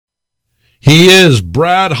He is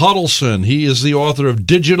Brad Huddleston. He is the author of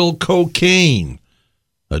Digital Cocaine,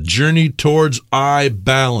 A Journey Towards Eye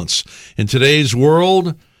Balance. In today's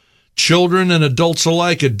world, children and adults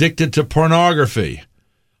alike addicted to pornography.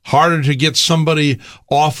 Harder to get somebody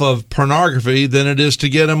off of pornography than it is to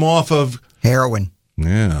get him off of heroin.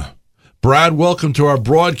 Yeah. Brad, welcome to our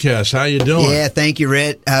broadcast. How you doing? Yeah, thank you,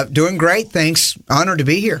 Red. Doing great, thanks. Honored to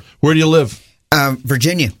be here. Where do you live?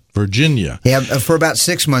 Virginia. Virginia. Yeah, for about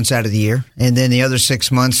 6 months out of the year, and then the other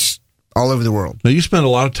 6 months all over the world. Now, you spend a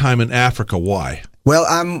lot of time in Africa. Why? Well,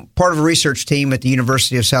 I'm part of a research team at the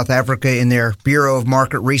University of South Africa in their Bureau of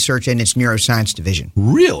Market Research and its Neuroscience Division.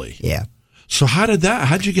 Really? Yeah. So how'd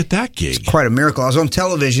you get that gig? It's quite a miracle. I was on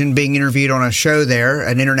television being interviewed on a show there,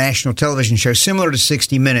 an international television show similar to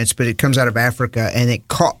 60 Minutes, but it comes out of Africa, and it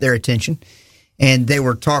caught their attention. And they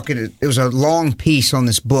were talking, it was a long piece on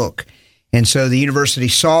this book. And so the university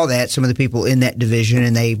saw that, some of the people in that division,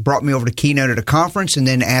 and they brought me over to keynote at a conference and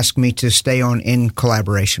then asked me to stay on in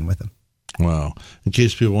collaboration with them. Wow. In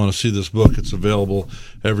case people want to see this book, it's available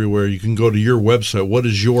everywhere. You can go to your website. What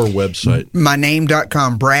is your website?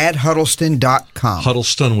 MyName.com, BradHuddleston.com.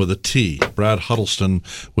 Huddleston with a T. Brad Huddleston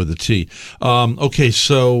with a T. Okay,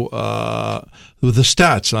 so with the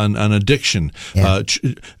stats on addiction. Yeah.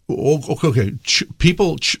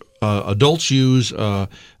 Adults use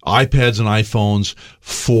iPads and iPhones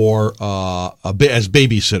for as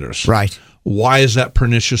babysitters. Right. Why is that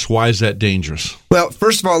pernicious? Why is that dangerous? Well,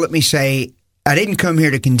 first of all, let me say I didn't come here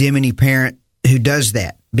to condemn any parent who does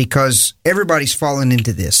that, because everybody's fallen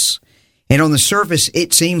into this. And on the surface,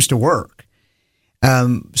 it seems to work.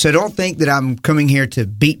 So don't think that I'm coming here to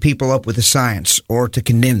beat people up with the science or to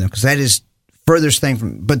condemn them, because that is furthest thing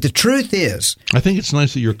from. But the truth is, I think it's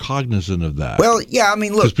nice that you're cognizant of that. Well, yeah, I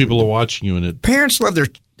mean, look, because people are watching you, and it. Parents love their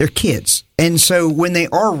kids, and so when they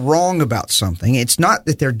are wrong about something, it's not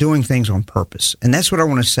that they're doing things on purpose, and that's what I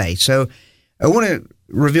want to say. So I want to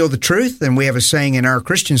reveal the truth, and we have a saying in our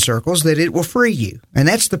Christian circles that it will free you, and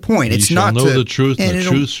that's the point. It's not know the truth, and the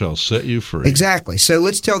truth shall set you free. Exactly. So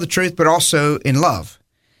let's tell the truth, but also in love.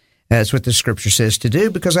 That's what the scripture says to do,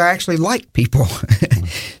 because I actually like people.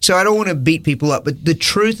 So I don't want to beat people up. But the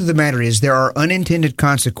truth of the matter is there are unintended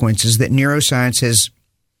consequences that neuroscience has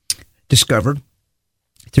discovered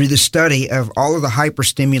through the study of all of the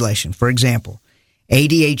hyperstimulation. For example,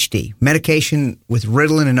 ADHD, medication with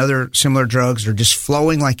Ritalin and other similar drugs are just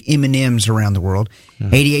flowing like M&Ms around the world.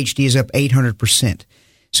 ADHD is up 800%.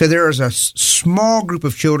 So there is a small group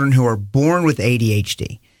of children who are born with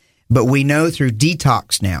ADHD. But we know through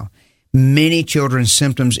detox now, many children's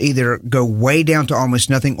symptoms either go way down to almost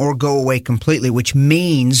nothing or go away completely, which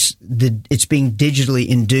means that it's being digitally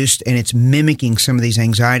induced and it's mimicking some of these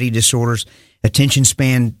anxiety disorders, attention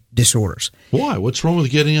span disorders. Why? What's wrong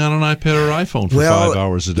with getting on an iPad or iPhone for 5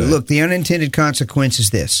 hours a day? Look, the unintended consequence is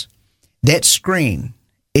this. That screen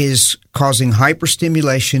is causing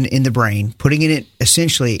hyperstimulation in the brain, putting it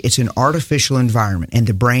essentially, it's an artificial environment, and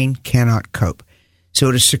the brain cannot cope. So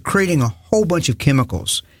it is secreting a whole bunch of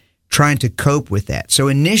chemicals trying to cope with that. So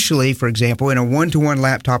initially, for example, in a one-to-one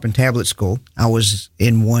laptop and tablet school, I was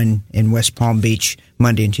in one in West Palm Beach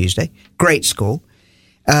Monday and Tuesday. Great school.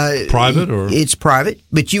 Private or? It's private,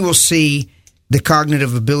 but you will see the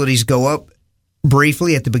cognitive abilities go up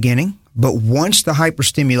briefly at the beginning, but once the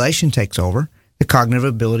hyperstimulation takes over, the cognitive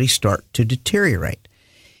abilities start to deteriorate.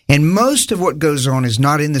 And most of what goes on is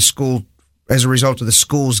not in the school as a result of the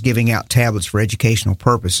schools giving out tablets for educational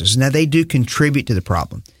purposes. Now, they do contribute to the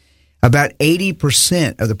problem. About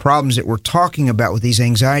 80% of the problems that we're talking about with these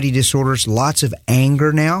anxiety disorders, lots of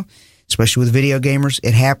anger now, especially with video gamers,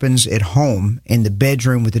 it happens at home in the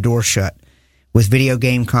bedroom with the door shut, with video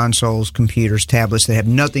game consoles, computers, tablets that have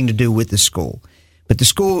nothing to do with the school. But the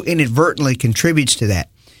school inadvertently contributes to that.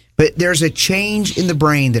 But there's a change in the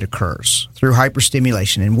brain that occurs through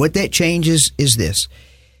hyperstimulation. And what that changes is this.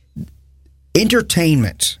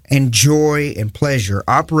 Entertainment and joy and pleasure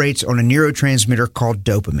operates on a neurotransmitter called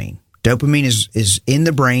dopamine. Dopamine is in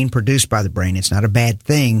the brain, produced by the brain. It's not a bad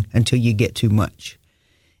thing until you get too much.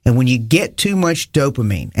 And when you get too much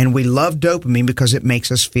dopamine, and we love dopamine because it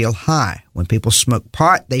makes us feel high. When people smoke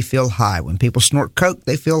pot, they feel high. When people snort coke,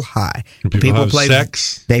 they feel high. When people play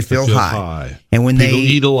sex, they feel high. And when people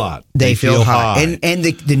eat a lot, they feel high. And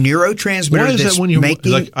the neurotransmitter Why is that's that when you're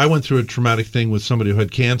making... like, I went through a traumatic thing with somebody who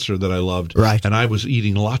had cancer that I loved, right. And I was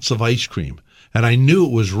eating lots of ice cream. And I knew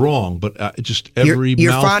it was wrong, but just every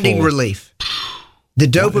You're mouthful... finding relief. The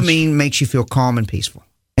dopamine makes you feel calm and peaceful.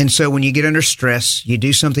 And so when you get under stress, you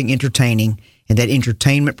do something entertaining, and that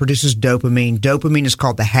entertainment produces dopamine. Dopamine is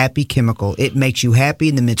called the happy chemical. It makes you happy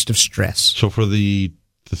in the midst of stress. So for the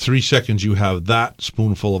the 3 seconds you have that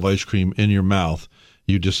spoonful of ice cream in your mouth,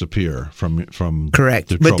 you disappear from correct.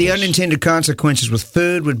 the But the troubles. unintended consequences with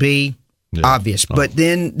food would be obvious. Oh. But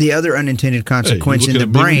then the other unintended consequence Hey, you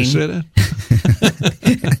in the looking at me when you brain. say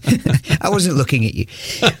that? I wasn't looking at you.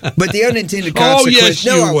 But the unintended Oh, consequence. yes,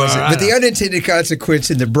 no, you I wasn't. were. But the unintended consequence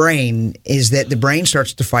in the brain is that the brain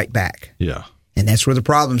starts to fight back. Yeah. And that's where the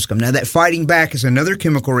problems come. Now, that fighting back is another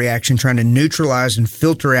chemical reaction trying to neutralize and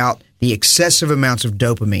filter out the excessive amounts of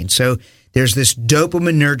dopamine. So there's this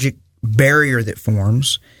dopaminergic barrier that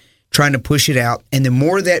forms, trying to push it out. And the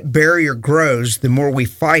more that barrier grows, the more we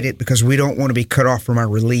fight it because we don't want to be cut off from our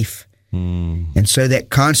relief. And so that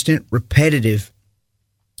constant, repetitive,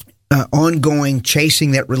 ongoing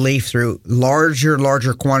chasing that relief through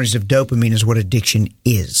larger quantities of dopamine is what addiction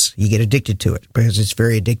is. You get addicted to it because it's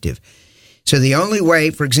very addictive. So the only way,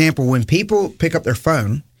 for example, when people pick up their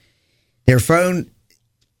phone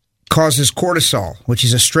causes cortisol, which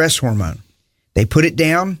is a stress hormone. They put it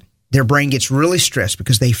down, their brain gets really stressed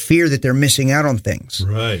because they fear that they're missing out on things.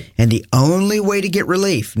 Right. And the only way to get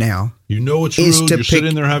relief now You know it's is rude. to You're pick,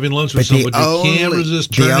 sitting there having lunch with but the somebody. You can't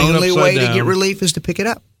resist the turning it only upside way down. to get relief is to pick it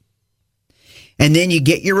up. And then you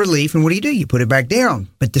get your relief, and what do? You put it back down.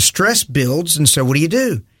 But the stress builds, and so what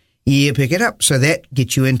do? You pick it up. So that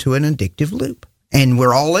gets you into an addictive loop. And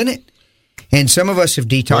we're all in it. And some of us have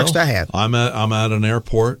detoxed. Well, I have. I'm at an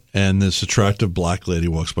airport, and this attractive black lady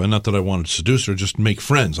walks by. Not that I wanted to seduce her, just make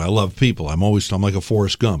friends. I love people. I'm like a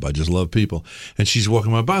Forrest Gump. I just love people. And she's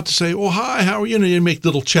walking by, about to say, "Oh, hi, how are you?" And you make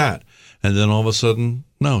little chat. And then all of a sudden,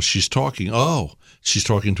 no, she's talking. Oh, she's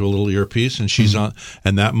talking to a little earpiece, and she's on.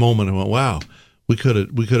 And that moment, I went, "Wow, we could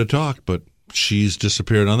have talked, but." She's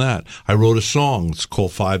disappeared on that. I wrote a song. It's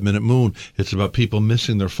called 5 Minute Moon. It's about people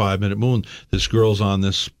missing their 5 minute moon. This girl's on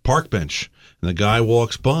this park bench, and the guy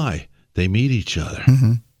walks by. They meet each other.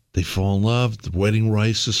 Mm-hmm. They fall in love. The wedding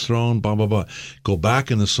rice is thrown, blah, blah, blah. Go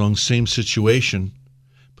back in the song, same situation,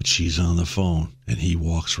 but she's on the phone, and he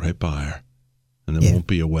walks right by her. And there won't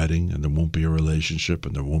be a wedding, and there won't be a relationship,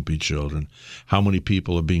 and there won't be children. How many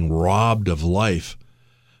people are being robbed of life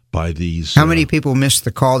by these? How many people miss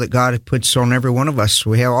the call that God puts on every one of us?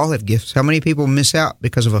 We all have gifts. How many people miss out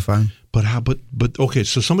because of a phone? But okay,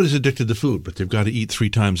 so somebody's addicted to food, but they've got to eat 3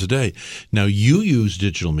 times a day. Now you use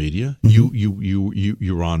digital media. Mm-hmm.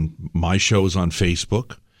 You're on my shows on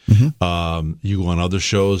Facebook. Mm-hmm. You go on other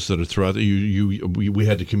shows that are throughout. We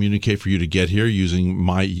had to communicate for you to get here using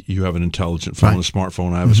you have an intelligent phone, right. A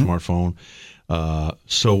smartphone. I have a smartphone.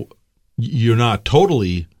 So you're not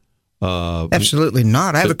totally. Absolutely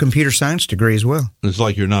not. I have a computer science degree as well. It's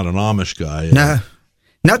like you're not an Amish guy. No.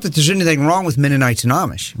 Not that there's anything wrong with Mennonites and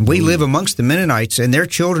Amish. We live amongst the Mennonites, and their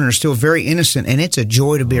children are still very innocent, and it's a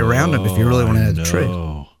joy to be around them if you really want to know the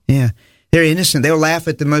truth. Yeah. They're innocent. They'll laugh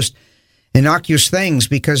at the most innocuous things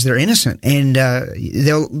because they're innocent, and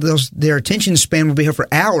their attention span will be here for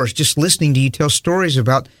hours just listening to you tell stories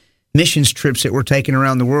about missions trips that we're taking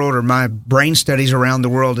around the world or my brain studies around the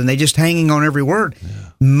world, and they just hanging on every word. Yeah.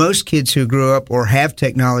 Most kids who grew up or have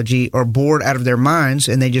technology are bored out of their minds,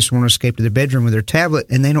 and they just want to escape to their bedroom with their tablet,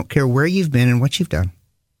 and they don't care where you've been and what you've done.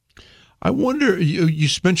 I wonder, you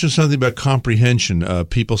mentioned something about comprehension.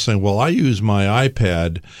 People saying, well, I use my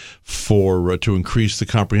iPad to increase the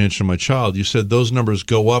comprehension of my child. You said those numbers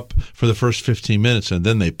go up for the first 15 minutes, and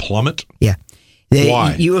then they plummet? Yeah.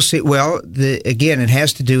 Why? You will see. Well, again, it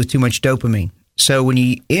has to do with too much dopamine. So when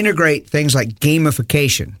you integrate things like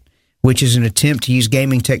gamification, which is an attempt to use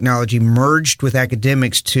gaming technology merged with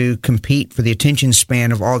academics to compete for the attention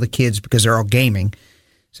span of all the kids because they're all gaming.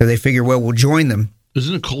 So they figure, well, we'll join them.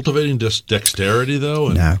 Isn't it cultivating dexterity, though?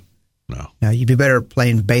 No. You'd be better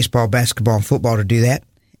playing baseball, basketball, and football to do that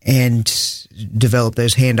and develop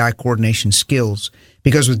those hand-eye coordination skills.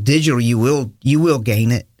 Because with digital, you will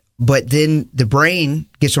gain it. But then the brain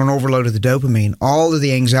gets on overload of the dopamine. All of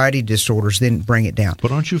the anxiety disorders then bring it down.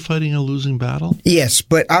 But aren't you fighting a losing battle? Yes,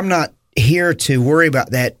 but I'm not here to worry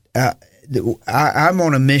about that. I'm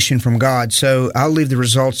on a mission from God, so I'll leave the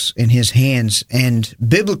results in His hands. And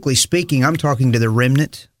biblically speaking, I'm talking to the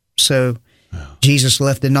remnant. So Jesus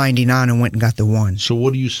left the 99 and went and got the one. So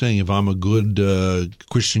what are you saying? If I'm a good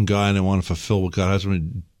Christian guy and I want to fulfill what God has me,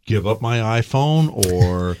 give up my iPhone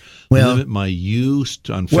or limit my use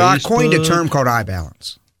on Facebook? Well, I coined a term called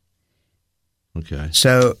iBalance. Okay.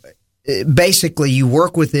 So basically, you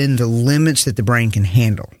work within the limits that the brain can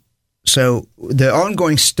handle. So the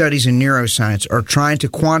ongoing studies in neuroscience are trying to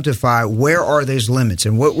quantify where are those limits.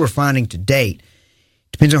 And what we're finding to date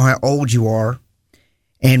depends on how old you are.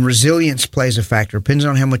 And resilience plays a factor. It depends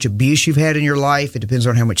on how much abuse you've had in your life. It depends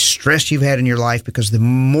on how much stress you've had in your life, because the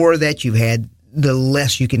more that you've had, the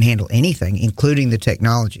less you can handle anything, including the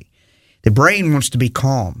technology. The brain wants to be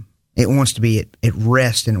calm. It wants to be at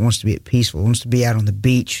rest, and it wants to be at peaceful. It wants to be out on the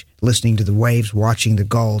beach, listening to the waves, watching the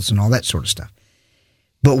gulls, and all that sort of stuff.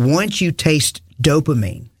 But once you taste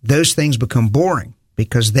dopamine, those things become boring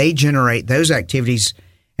because they generate those activities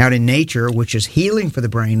out in nature, which is healing for the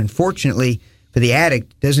brain. Unfortunately, for the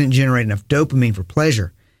addict, it doesn't generate enough dopamine for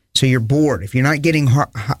pleasure. So you're bored. If you're not getting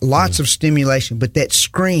lots of stimulation, but that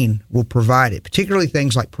screen will provide it, particularly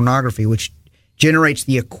things like pornography, which generates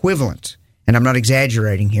the equivalent, and I'm not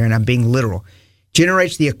exaggerating here, and I'm being literal,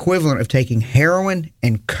 generates the equivalent of taking heroin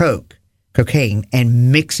and cocaine,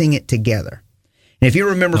 and mixing it together. And if you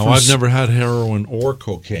remember I've never had heroin or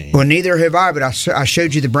cocaine. Well, neither have I, but I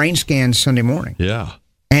showed you the brain scans Sunday morning. Yeah.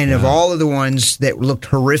 And of all of the ones that looked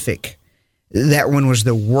horrific, that one was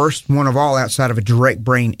the worst one of all outside of a direct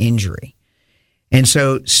brain injury. And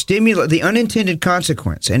so the unintended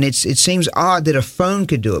consequence, and it seems odd that a phone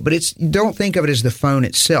could do it, but don't think of it as the phone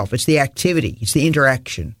itself. It's the activity. It's the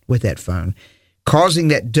interaction with that phone, causing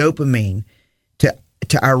that dopamine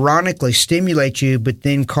to ironically stimulate you, but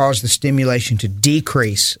then cause the stimulation to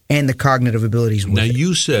decrease and the cognitive abilities with it. Now,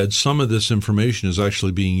 you said some of this information is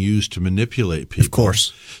actually being used to manipulate people. Of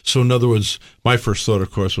course. So, in other words, my first thought,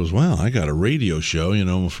 of course, was, well, I got a radio show,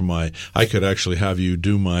 I could actually have you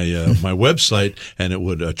do my my website, and it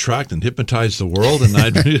would attract and hypnotize the world, and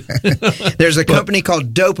I'd There's a company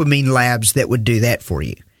called Dopamine Labs that would do that for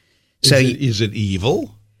you. So is it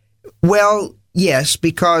evil? Well, yes,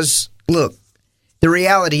 because, look, the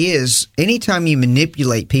reality is, anytime you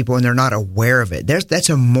manipulate people and they're not aware of it,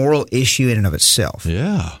 that's a moral issue in and of itself.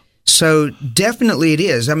 Yeah. So definitely it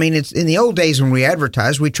is. I mean, it's in the old days when we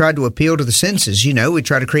advertised, we tried to appeal to the senses. We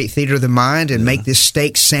tried to create theater of the mind and make this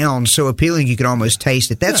steak sound so appealing you could almost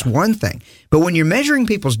taste it. That's one thing. But when you're measuring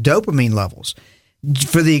people's dopamine levels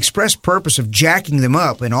for the express purpose of jacking them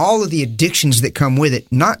up and all of the addictions that come with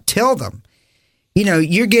it, not tell them.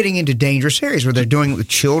 You're getting into dangerous areas where they're doing it with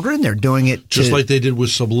children. They're doing it just like they did with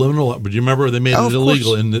subliminal. But you remember they made it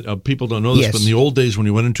illegal, and people don't know this. Yes. But in the old days, when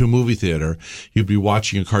you went into a movie theater, you'd be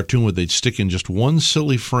watching a cartoon where they'd stick in just one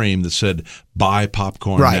silly frame that said "Buy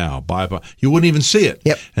popcorn now." Buy. You wouldn't even see it.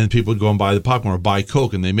 Yep. And people would go and buy the popcorn or buy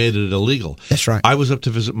Coke, and they made it illegal. That's right. I was up to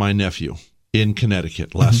visit my nephew in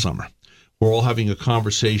Connecticut last summer. We're all having a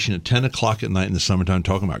conversation at 10 o'clock at night in the summertime,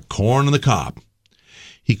 talking about corn on the cob.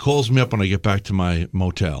 He calls me up when I get back to my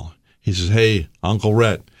motel. He says, "Hey, Uncle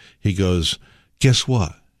Rhett." He goes, "Guess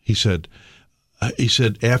what?" He said,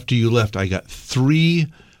 "After you left, I got 3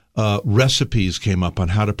 recipes came up on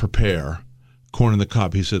how to prepare corn on the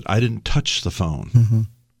cob." He said, "I didn't touch the phone." Mm-hmm.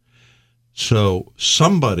 So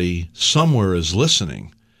somebody somewhere is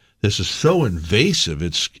listening. This is so invasive.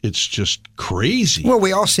 It's just crazy. Well,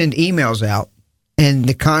 we all send emails out, and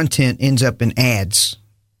the content ends up in ads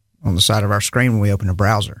on the side of our screen when we open a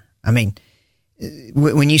browser. I mean,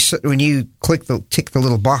 when you tick the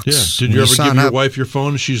little box. Yeah. Did you ever give your wife your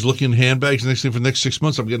phone? She's looking at handbags. Next thing for the next 6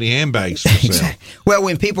 months, I'm getting handbags for sale. Well,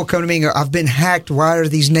 when people come to me and go, "I've been hacked. Why are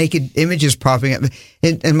these naked images popping up?"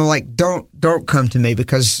 And I'm like, don't come to me,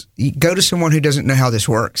 because you go to someone who doesn't know how this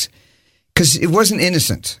works, because it wasn't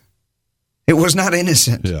innocent. It was not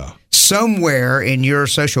innocent. Yeah. Somewhere in your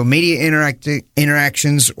social media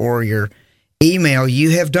interactions or your email,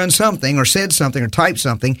 you have done something or said something or typed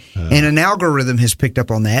something, and an algorithm has picked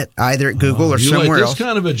up on that, either at Google or somewhere else. This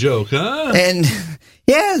kind of a joke, huh? And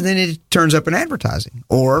then it turns up in advertising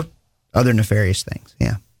or other nefarious things.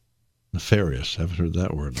 Yeah. Nefarious. I haven't heard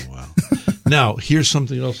that word in a while. Now, here's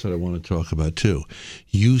something else that I want to talk about, too.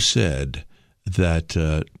 You said that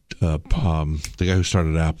the guy who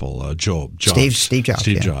started Apple,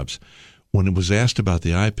 Steve Jobs, when it was asked about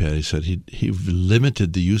the iPad, he said he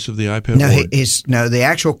limited the use of the iPad. No, the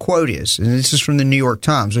actual quote is, and this is from the New York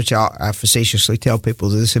Times, which I facetiously tell people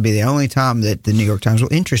that this would be the only time that the New York Times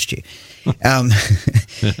will interest you. Now,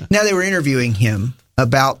 they were interviewing him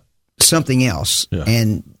about something else,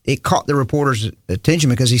 and it caught the reporter's attention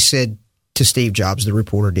because he said to Steve Jobs, the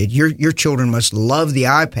reporter did, your children must love the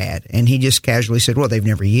iPad. And he just casually said, well, they've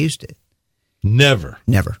never used it. Never.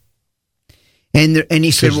 And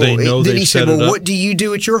he said, well, what do you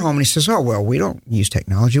do at your home? And he says, oh, well, we don't use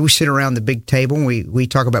technology. We sit around the big table and we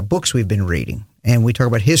talk about books we've been reading, and we talk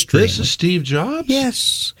about history. This is Steve Jobs?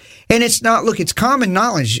 Yes. And it's common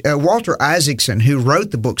knowledge. Walter Isaacson, who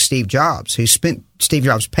wrote the book Steve Jobs, Steve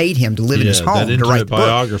Jobs paid him to live in his home to write the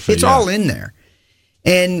book. It's all in there.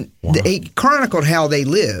 And he chronicled how they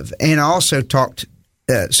live. And I also talked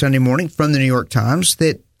Sunday morning from the New York Times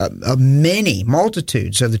that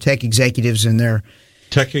multitudes of the tech executives and their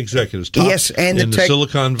Tech executives, top yes, and in the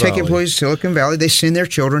Silicon Valley. Tech employees, Silicon Valley, they send their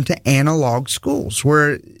children to analog schools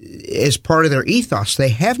where, as part of their ethos, they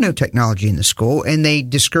have no technology in the school, and they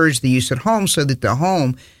discourage the use at home so that the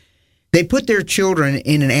home, they put their children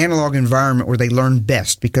in an analog environment where they learn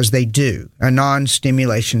best because they do, a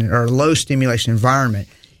non-stimulation or low stimulation environment,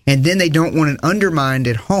 and then they don't want it undermined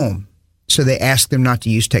at home. So they ask them not to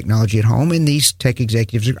use technology at home, and these tech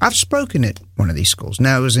executives, I've spoken at one of these schools.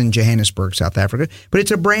 Now, it was in Johannesburg, South Africa, but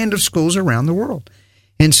it's a brand of schools around the world.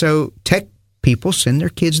 And so tech people send their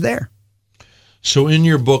kids there. So in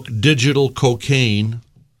your book, Digital Cocaine,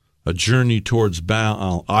 A Journey Towards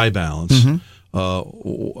Eye Balance, okay,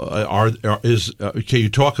 you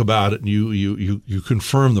talk about it and you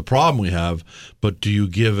confirm the problem we have, but do you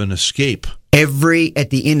give an escape? At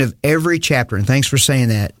the end of every chapter, and thanks for saying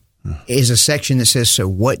that, is a section that says, so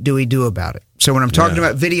what do we do about it? So when I'm talking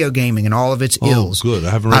about video gaming and all of its ills, good.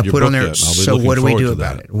 I haven't read your put book on there, yet. I'll be so what do we do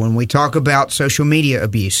about about it? When we talk about social media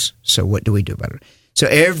abuse, so what do we do about it? So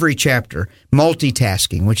every chapter,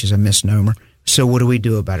 multitasking, which is a misnomer, so what do we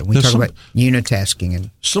do about it? We talk about unitasking.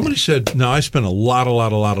 And somebody said, now I spend a lot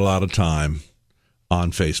of time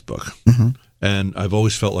on Facebook, and I've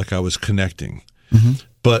always felt like I was connecting.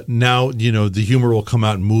 But now, the humor will come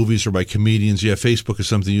out in movies or by comedians. Yeah, Facebook is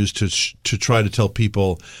something used to try to tell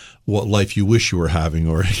people what life you wish you were having,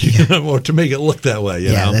 or or to make it look that way.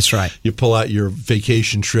 You know? That's right. You pull out your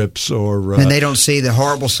vacation trips, and they don't see the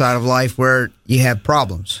horrible side of life where you have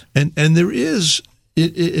problems. And there is.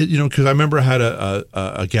 Because I remember I had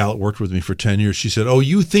a gal that worked with me for 10 years. She said, "Oh,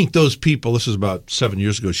 you think those people?" This is about 7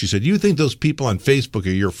 years ago. She said, "You think those people on Facebook are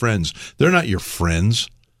your friends? They're not your friends."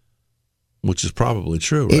 Which is probably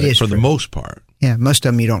true, right? It is for the most part. Yeah, most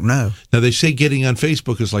of them you don't know. Now, they say getting on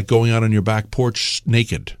Facebook is like going out on your back porch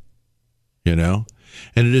naked, And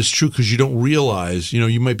it is true because you don't realize,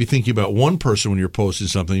 you might be thinking about one person when you're posting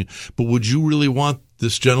something, but would you really want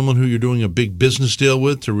this gentleman who you're doing a big business deal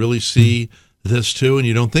with to really see this too? And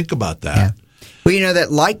you don't think about that. Yeah. Well,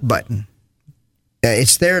 that like button,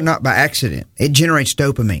 it's there not by accident. It generates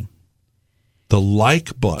dopamine. The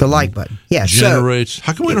like button. The like button. Yeah. Generates.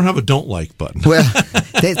 How come we don't have a don't like button? Well,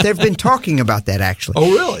 they've been talking about that actually. Oh,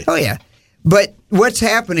 really? Oh, yeah. But what's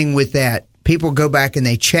happening with that, people go back and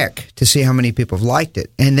they check to see how many people have liked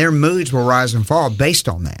it, and their moods will rise and fall based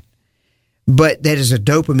on that. But that is a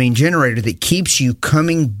dopamine generator that keeps you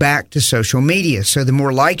coming back to social media. So the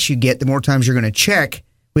more likes you get, the more times you're going to check.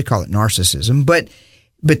 We call it narcissism. But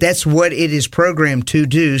that's what it is programmed to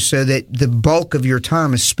do, so that the bulk of your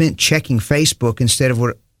time is spent checking Facebook instead of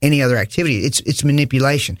what any other activity. It's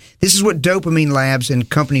manipulation. This is what dopamine labs and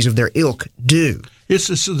companies of their ilk do.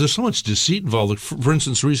 There's so much deceit involved. Like for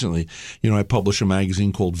instance, recently, I publish a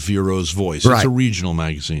magazine called Vero's Voice. Right. It's a regional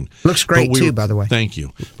magazine. Looks great too, by the way. Thank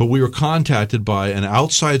you. But we were contacted by an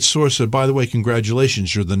outside source that, by the way,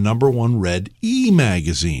 congratulations, you're the #1 read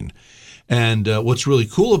e-magazine. And what's really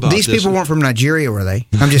cool about these people weren't from Nigeria, were they?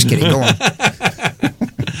 I'm just kidding. Go on.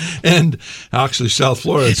 And actually, South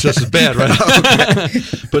Florida, it's just as bad, right? Okay.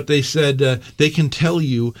 But they said they can tell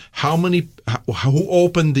you who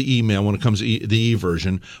opened the email when it comes to the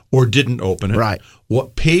e-version or didn't open it, right?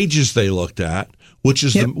 What pages they looked at,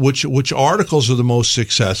 which articles are the most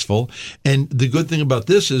successful. And the good thing about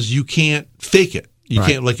this is you can't fake it. You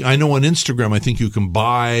can't, like I know on Instagram, I think you can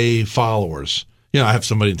buy followers. I have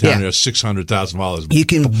somebody in town who has 600,000 followers. You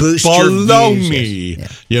can boost your views. Follow me. Yeah.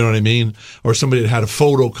 You know what I mean? Or somebody that had a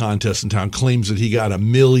photo contest in town claims that he got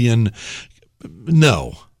 1 million.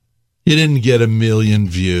 No. You didn't get 1 million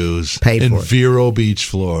views in Vero Beach,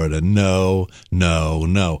 Florida. No.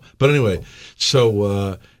 But anyway,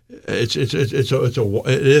 so it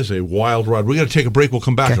is a wild ride. We're going to take a break. We'll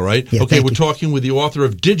come back, all right? Yeah, okay, we're talking with the author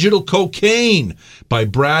of Digital Cocaine by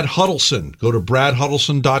Brad Huddleston. Go to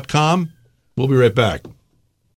bradhuddleston.com. We'll be right back.